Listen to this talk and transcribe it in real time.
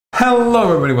Hello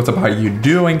everybody, what's up, how you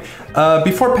doing?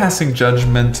 Before passing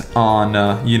judgment on,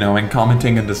 and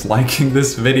commenting and disliking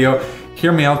this video,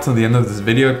 hear me out till the end of this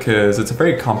video because it's a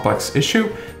very complex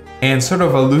issue and sort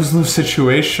of a lose-lose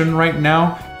situation right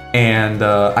now, and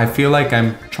I feel like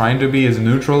I'm trying to be as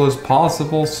neutral as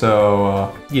possible,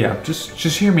 so yeah, just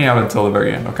hear me out until the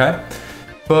very end, okay?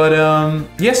 But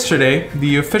yesterday,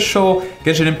 the official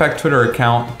Genshin Impact Twitter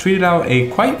account tweeted out a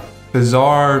quite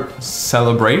bizarre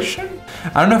celebration?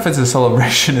 I don't know if it's a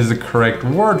celebration is the correct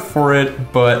word for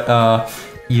it, but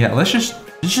yeah, let's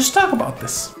just talk about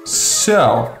this.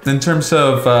 So, in terms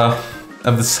of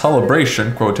the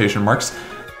celebration, quotation marks,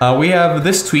 we have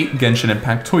this tweet Genshin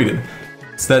Impact tweeted.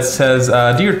 That says,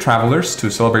 "Dear travelers, to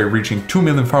celebrate reaching 2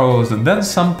 million followers and then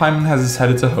some, Paimon has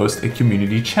decided to host a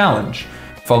community challenge.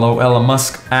 Follow Ella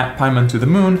Musk at Paimon to the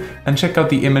Moon and check out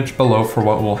the image below for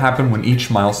what will happen when each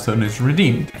milestone is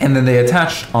redeemed." And then they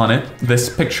attached on it this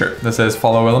picture that says,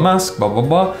 "Follow Ella Musk, blah blah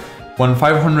blah. When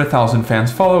 500,000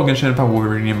 fans follow, Genshin Impact will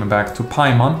rename him back to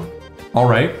Paimon."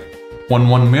 Alright. When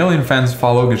 1 million fans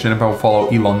follow, Genshin Impact will follow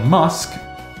Elon Musk.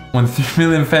 When 3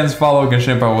 million fans follow, Genshin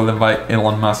Impact will invite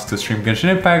Elon Musk to stream Genshin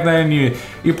Impact. Then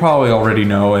you probably already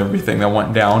know everything that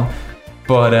went down.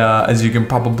 But as you can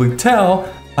probably tell,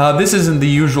 this isn't the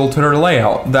usual Twitter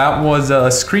layout. That was a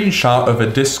screenshot of a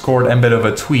Discord embed of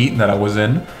a tweet that I was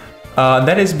in.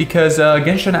 That is because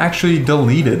Genshin actually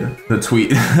deleted the tweet.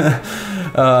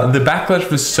 The backlash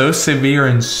was so severe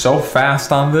and so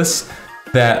fast on this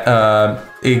that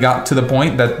it got to the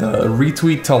point that the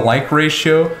retweet to like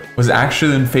ratio was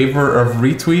actually in favor of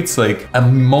retweets. Like a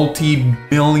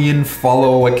multi-billion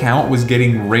follow account was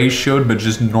getting ratioed, but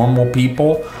just normal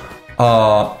people.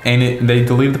 And they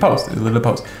deleted the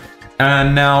post.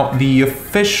 And now the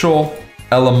official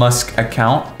Ella Musk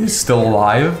account is still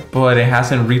alive, but it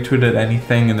hasn't retweeted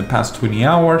anything in the past 20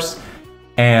 hours.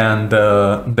 And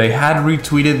they had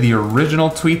retweeted the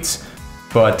original tweets,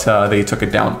 but they took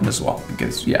it down as well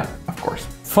because, yeah, of course.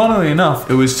 Funnily enough,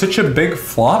 it was such a big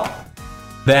flop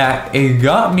that it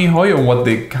got miHoyo what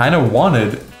they kind of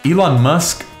wanted. Elon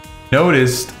Musk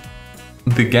noticed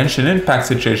the Genshin Impact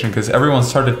situation because everyone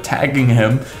started tagging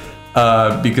him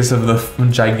because of the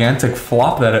gigantic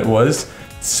flop that it was.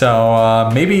 So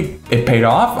maybe it paid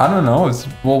off. I don't know.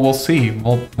 We'll see.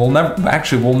 We'll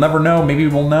never know. Maybe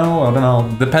we'll know. I don't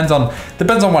know. Depends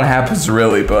on what happens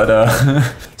really. But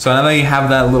so now that you have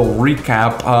that little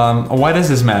recap, why does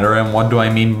this matter and what do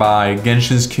I mean by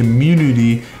Genshin's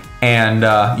community and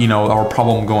our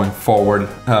problem going forward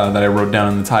that I wrote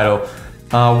down in the title?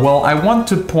 Well, I want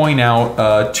to point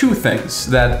out two things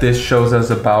that this shows us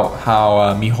about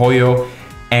how miHoyo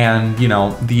and,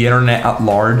 the internet at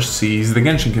large sees the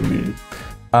Genshin community.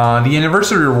 The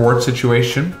anniversary reward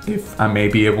situation, if I may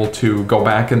be able to go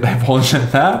back and divulge in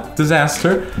that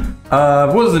disaster,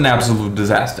 was an absolute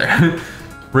disaster.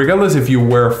 Regardless if you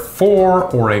were for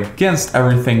or against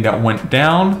everything that went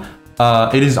down,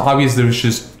 it is obvious that it was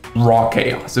just raw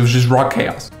chaos. It was just raw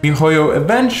chaos. miHoyo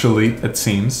eventually, it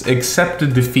seems,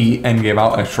 accepted defeat and gave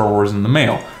out extra rewards in the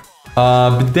mail.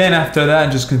 But then after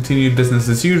that, just continued business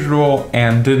as usual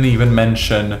and didn't even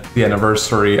mention the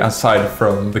anniversary aside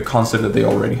from the concert that they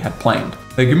already had planned.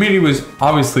 The community was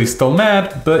obviously still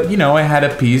mad, but it had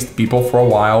appeased people for a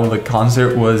while. The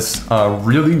concert was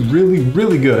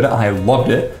really good. I loved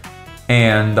it.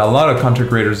 And a lot of content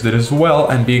creators did as well,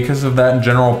 and because of that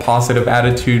general positive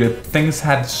attitude, things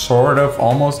had sort of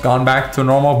almost gone back to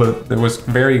normal, but it was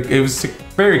very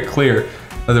clear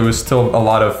that there was still a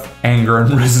lot of anger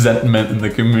and resentment in the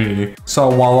community. So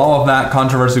while all of that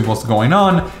controversy was going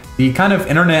on, the kind of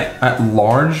internet at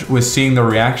large was seeing the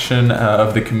reaction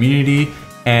of the community,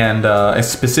 and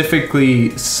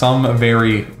specifically some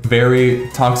very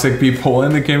toxic people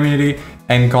in the community,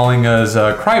 and calling us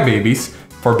crybabies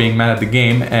for being mad at the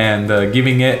game and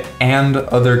giving it and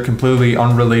other completely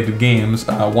unrelated games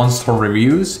 1-star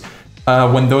reviews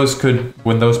when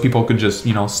those people could just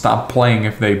stop playing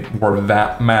if they were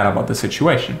that mad about the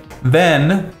situation.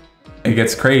 Then it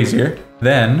gets crazier.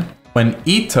 Then when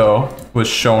Ito was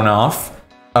shown off,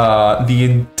 the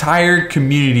entire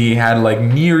community had like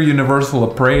near universal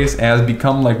praise, has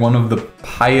become like one of the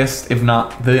highest, if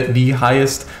not the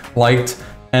highest liked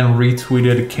and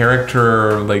retweeted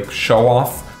character like show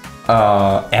off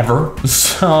ever.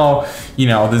 So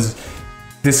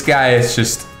this guy is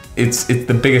just it's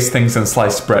the biggest thing since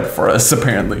sliced bread for us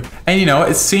apparently. And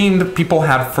it seemed people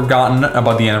had forgotten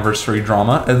about the anniversary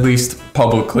drama, at least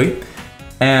publicly.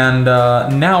 And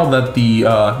now that the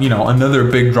another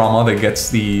big drama that gets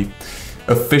the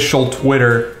official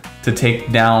Twitter to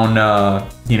take down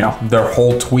their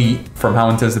whole tweet from how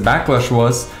intense the backlash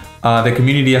was, the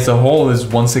community as a whole is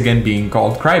once again being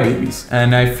called crybabies.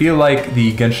 And I feel like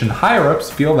the Genshin higher-ups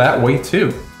feel that way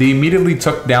too. They immediately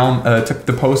took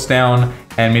the post down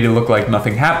and made it look like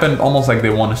nothing happened, almost like they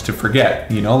want us to forget,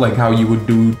 you know, like how you would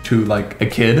do to like a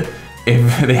kid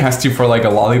if they asked you for like a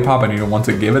lollipop and you don't want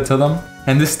to give it to them.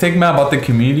 And this stigma about the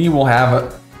community will have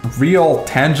a real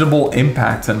tangible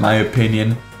impact, in my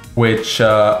opinion, which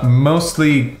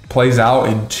mostly plays out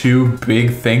in two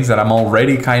big things that I'm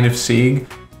already kind of seeing.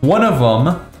 One of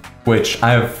them, which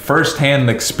I have firsthand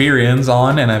experience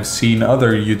on, and I've seen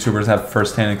other YouTubers have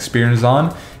firsthand experience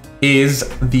on, is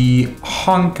the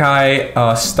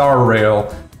Honkai Star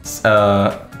Rail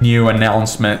new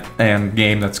announcement and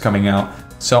game that's coming out.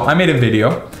 So I made a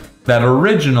video that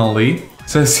originally,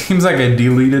 so it seems like I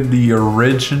deleted the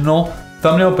original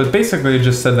thumbnail, but basically it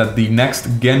just said that the next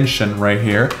Genshin right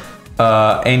here,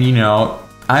 and you know,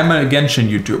 I'm a Genshin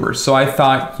YouTuber, so I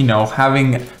thought, you know,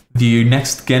 having the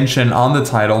next Genshin on the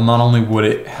title, not only would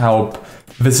it help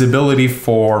visibility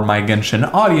for my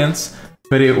Genshin audience,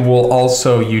 but it will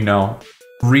also, you know,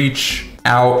 reach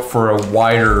out for a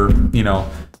wider, you know,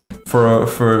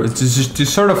 to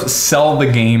sort of sell the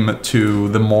game to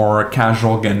the more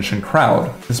casual Genshin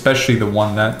crowd, especially the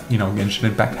one that, you know, Genshin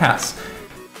Impact has.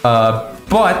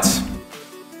 But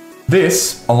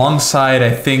this, alongside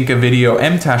I think a video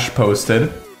MTash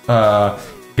posted,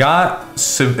 got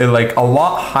like a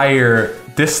lot higher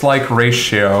dislike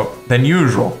ratio than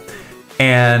usual,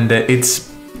 and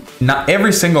it's not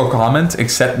every single comment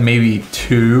except maybe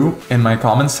 2 in my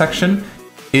comment section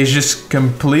is just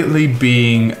completely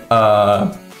being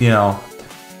you know,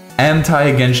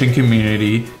 anti-Genshin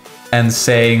community and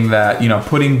saying that, you know,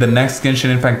 putting the next Genshin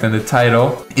Impact in the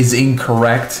title is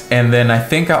incorrect. And then I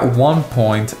think at one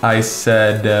point I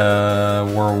said,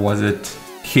 where was it?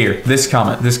 Here, this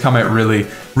comment really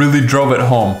drove it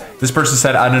home. This person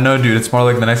said, I don't know, dude, it's more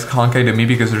like the next Honkai to me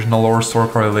because there's no lower store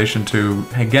correlation to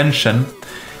Genshin.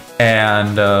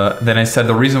 And then I said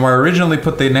the reason why I originally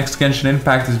put the next Genshin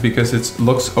Impact is because it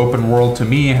looks open world to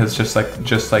me. It's just like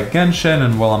Genshin,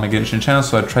 and well, I'm a Genshin channel,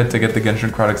 so I tried to get the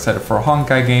Genshin crowd excited for a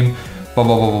Honkai game, blah,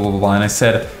 blah, blah, blah, blah, blah. And I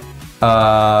said,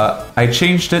 I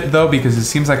changed it though because it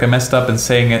seems like I messed up, and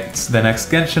saying it's the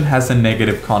next Genshin has a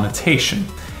negative connotation.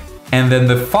 And then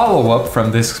the follow-up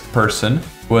from this person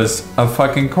was, a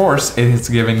fucking course, it's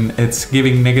giving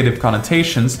negative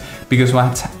connotations because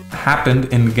what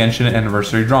happened in the Genshin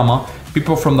Anniversary drama,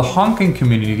 people from the Honkai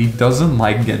community doesn't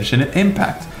like Genshin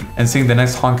Impact, and seeing the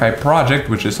next Honkai project,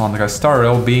 which is Honkai Star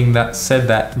Rail, being that said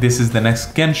that this is the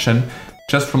next Genshin,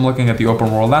 just from looking at the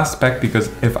open world aspect, because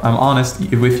if I'm honest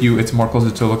with you, it's more closer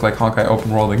to look like Honkai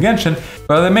open world than Genshin.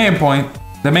 But the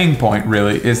main point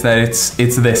really is that it's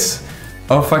this.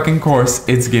 Of fucking course,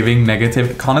 it's giving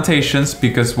negative connotations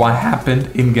because what happened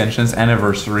in Genshin's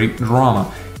Anniversary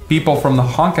drama. People from the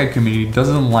Honkai community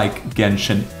doesn't like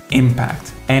Genshin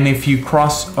Impact. And if you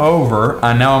cross over,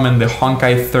 now I'm in the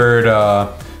Honkai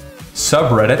 3rd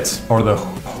subreddit, or the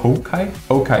Honkai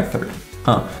 3rd.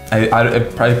 Huh.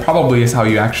 It probably is how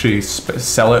you actually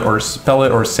spell it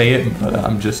or say it, but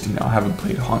I'm just, you know, I haven't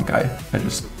played Honkai. I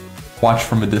just watch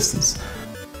from a distance.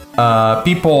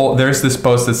 There's this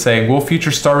post that's saying, will future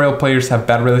Star Rail players have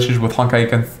bad relations with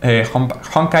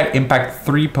Honkai Impact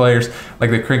 3 players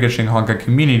like the Genshin Honkai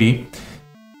community?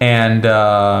 And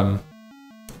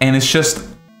it's just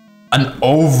an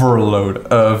overload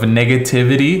of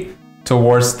negativity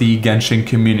towards the Genshin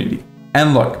community.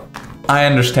 And look, I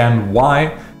understand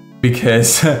why,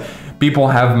 because people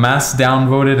have mass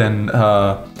downvoted, and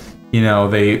you know,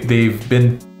 they've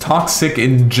been toxic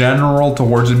in general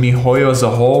towards miHoyo as a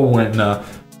whole, when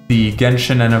the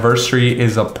Genshin Anniversary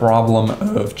is a problem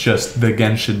of just the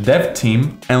Genshin dev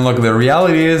team. And look, the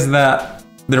reality is that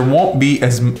there won't be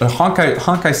as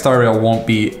Honkai Star Rail won't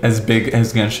be as big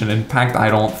as Genshin Impact, I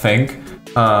don't think.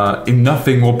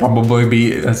 Nothing will probably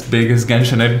be as big as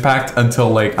Genshin Impact until,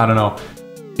 like, I don't know,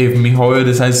 if miHoyo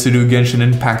decides to do Genshin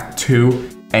Impact 2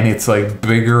 and it's like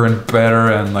bigger and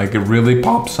better and like it really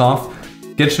pops off.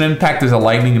 Genshin Impact is a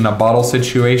lightning in a bottle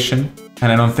situation,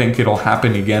 and I don't think it'll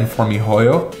happen again for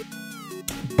miHoyo.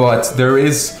 But there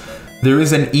is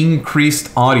an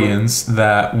increased audience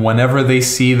that whenever they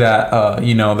see that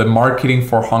you know, the marketing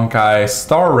for Honkai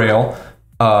Star Rail,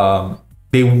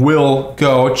 they will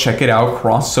go check it out,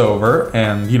 cross over,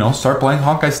 and, you know, start playing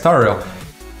Honkai Star Rail.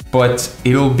 But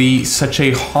it'll be such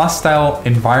a hostile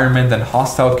environment and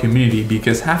hostile community,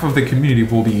 because half of the community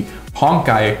will be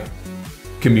Honkai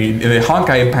community, the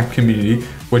Honkai Impact community,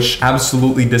 which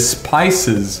absolutely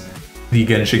despises the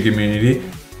Genshin community,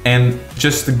 and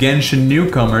just the Genshin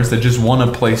newcomers that just want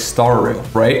to play Star Rail,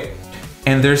 right?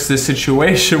 And there's this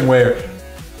situation where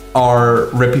our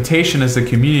reputation as a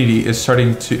community is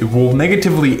starting to will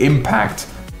negatively impact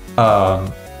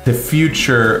the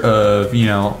future of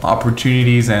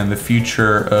opportunities and the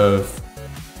future of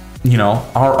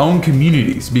our own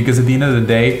communities, because at the end of the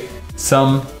day,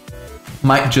 some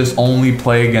might just only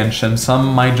play Genshin, some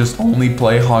might just only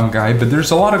play Honkai, but there's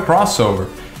a lot of crossover.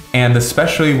 And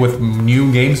especially with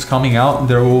new games coming out,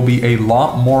 there will be a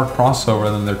lot more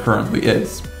crossover than there currently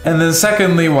is. And then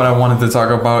secondly, what I wanted to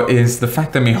talk about is the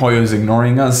fact that miHoyo is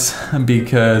ignoring us,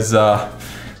 because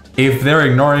if they're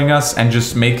ignoring us and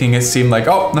just making it seem like,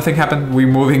 oh, nothing happened, we're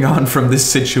moving on from this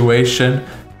situation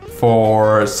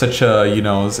for such a,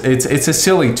 it's a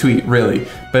silly tweet, really.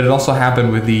 But it also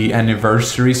happened with the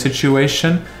anniversary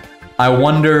situation. I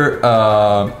wonder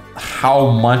how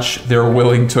much they're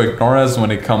willing to ignore us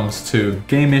when it comes to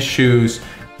game issues,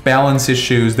 balance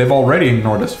issues. They've already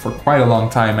ignored us for quite a long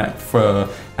time for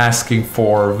asking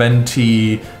for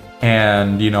Venti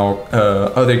and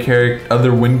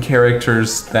other win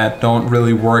characters that don't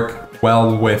really work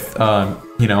well with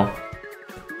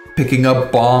picking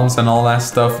up bombs and all that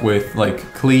stuff with like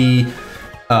Klee,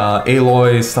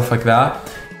 Aloy, stuff like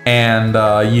that, and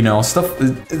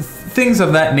things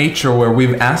of that nature where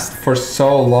we've asked for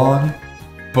so long,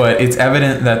 but it's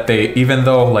evident that they, even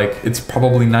though like it's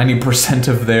probably 90%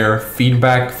 of their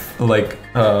feedback, like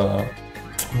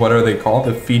what are they called,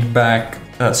 the feedback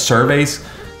surveys,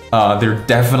 they're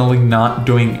definitely not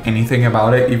doing anything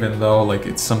about it, even though like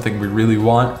it's something we really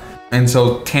want. And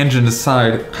so, tangent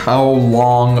aside, how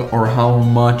long or how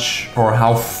much or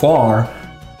how far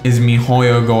is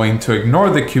miHoyo going to ignore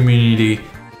the community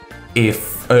if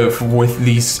with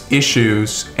these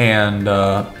issues, and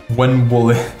when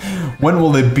will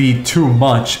it be too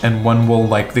much, and when will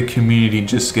like the community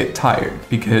just get tired?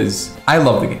 Because I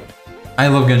love the game. I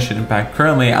love Genshin Impact.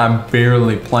 Currently, I'm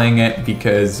barely playing it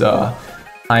because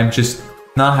I'm just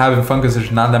not having fun because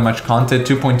there's not that much content.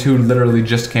 2.2 literally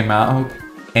just came out.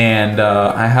 And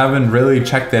I haven't really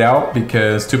checked it out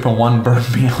because 2.1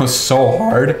 burned me out so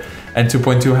hard, and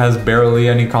 2.2 has barely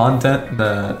any content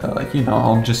that,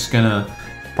 I'm just gonna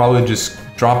probably just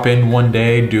drop in one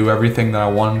day, do everything that I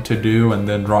wanted to do, and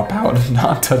then drop out and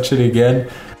not touch it again.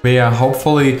 But yeah,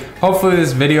 hopefully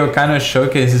this video kind of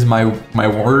showcases my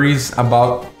worries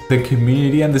about the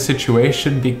community and the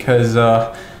situation, because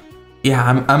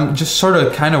yeah, I'm just sort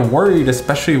of kind of worried,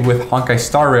 especially with Honkai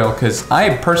Star Rail, because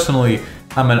I personally,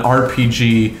 I'm an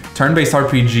RPG, turn-based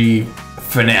RPG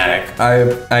fanatic.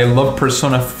 I love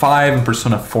Persona 5 and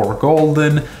Persona 4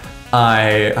 Golden.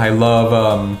 I love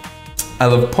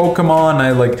Pokemon.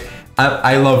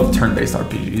 I love turn-based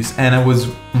RPGs, and I was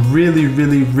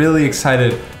really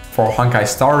excited for Honkai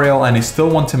Star Rail, and I still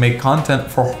want to make content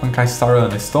for Honkai Star Rail,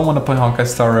 and I still want to play Honkai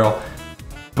Star Rail.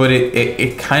 But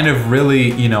it kind of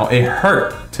really, it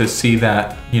hurt to see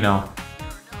that,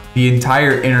 the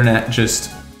entire internet just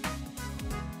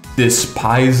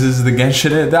despises the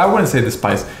Genshin. I wouldn't say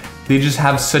despise. They just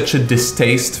have such a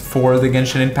distaste for the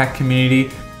Genshin Impact community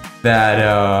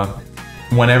that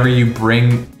whenever you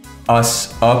bring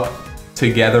us up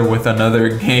together with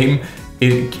another game,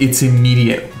 it's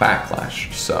immediate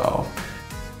backlash. So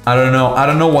I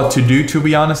don't know what to do, to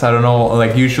be honest. I don't know.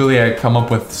 Like usually I come up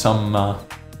with some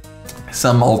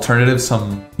alternatives,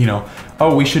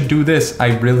 oh, we should do this.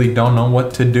 I really don't know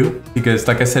what to do, because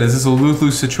like I said, this is a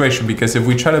lose-lose situation, because if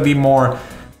we try to be more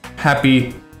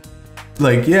happy,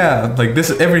 like, yeah, like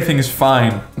this, everything is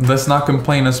fine, let's not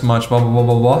complain as much, blah, blah,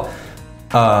 blah, blah,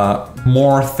 blah.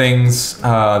 More things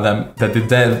that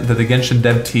the Genshin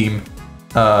dev team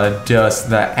does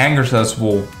that angers us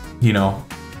will,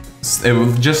 it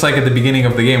will, just like at the beginning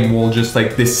of the game, we'll just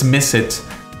like dismiss it,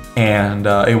 and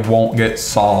it won't get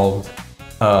solved.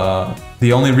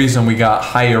 The only reason we got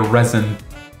higher resin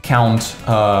count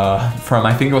from,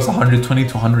 I think it was 120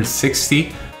 to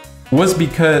 160, was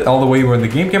because, all the way when the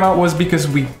game came out, was because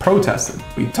we protested.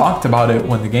 We talked about it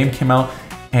when the game came out,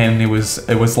 and it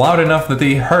was loud enough that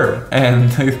they heard,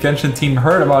 and the Genshin team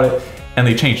heard about it, and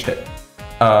they changed it.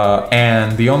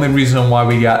 And the only reason why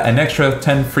we got an extra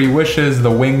 10 free wishes, the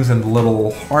wings and the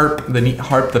little harp, the neat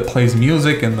harp that plays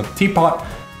music, and the teapot,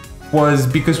 was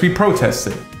because we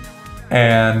protested.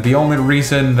 And the only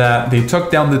reason that they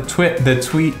took down the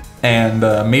tweet, and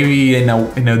maybe in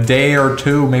a day or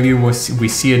two, maybe we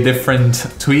see a different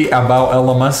tweet about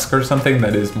Ella Musk or something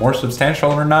that is more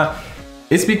substantial or not,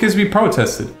 it's because we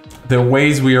protested. The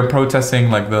ways we are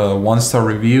protesting, like the 1-star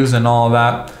reviews and all of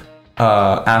that,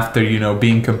 after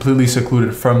being completely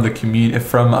secluded from the community,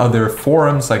 from other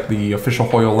forums like the official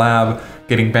Hoyo Lab,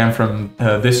 getting banned from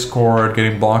Discord,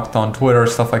 getting blocked on Twitter,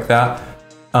 stuff like that.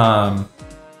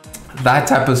 That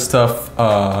type of stuff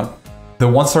the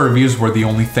 1-star reviews were the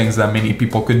only things that many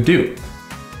people could do.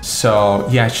 So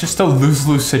yeah, it's just a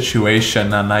lose-lose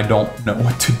situation, and I don't know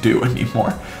what to do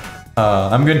anymore.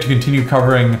 I'm going to continue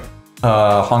covering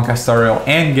Honkai Star Rail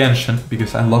and Genshin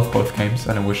because I love both games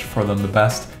and I wish for them the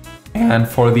best. And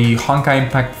for the Honkai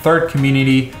Impact 3rd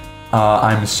community,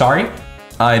 I'm sorry.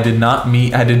 I did not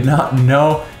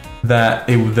know that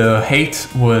the hate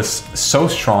was so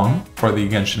strong for the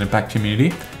Genshin Impact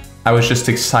community. I was just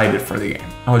excited for the game.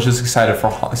 I was just excited for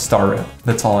Star Rail.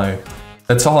 That's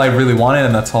all I really wanted,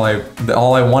 and that's all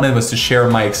I wanted was to share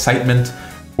my excitement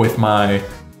with my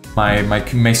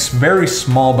very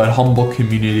small but humble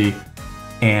community.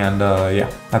 And yeah,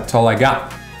 that's all I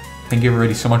got. Thank you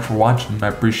everybody so much for watching. I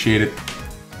appreciate it.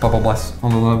 Blah, bless,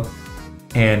 all the love.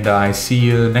 And I see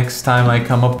you next time I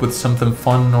come up with something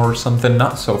fun or something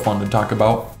not so fun to talk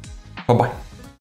about. Bye-bye.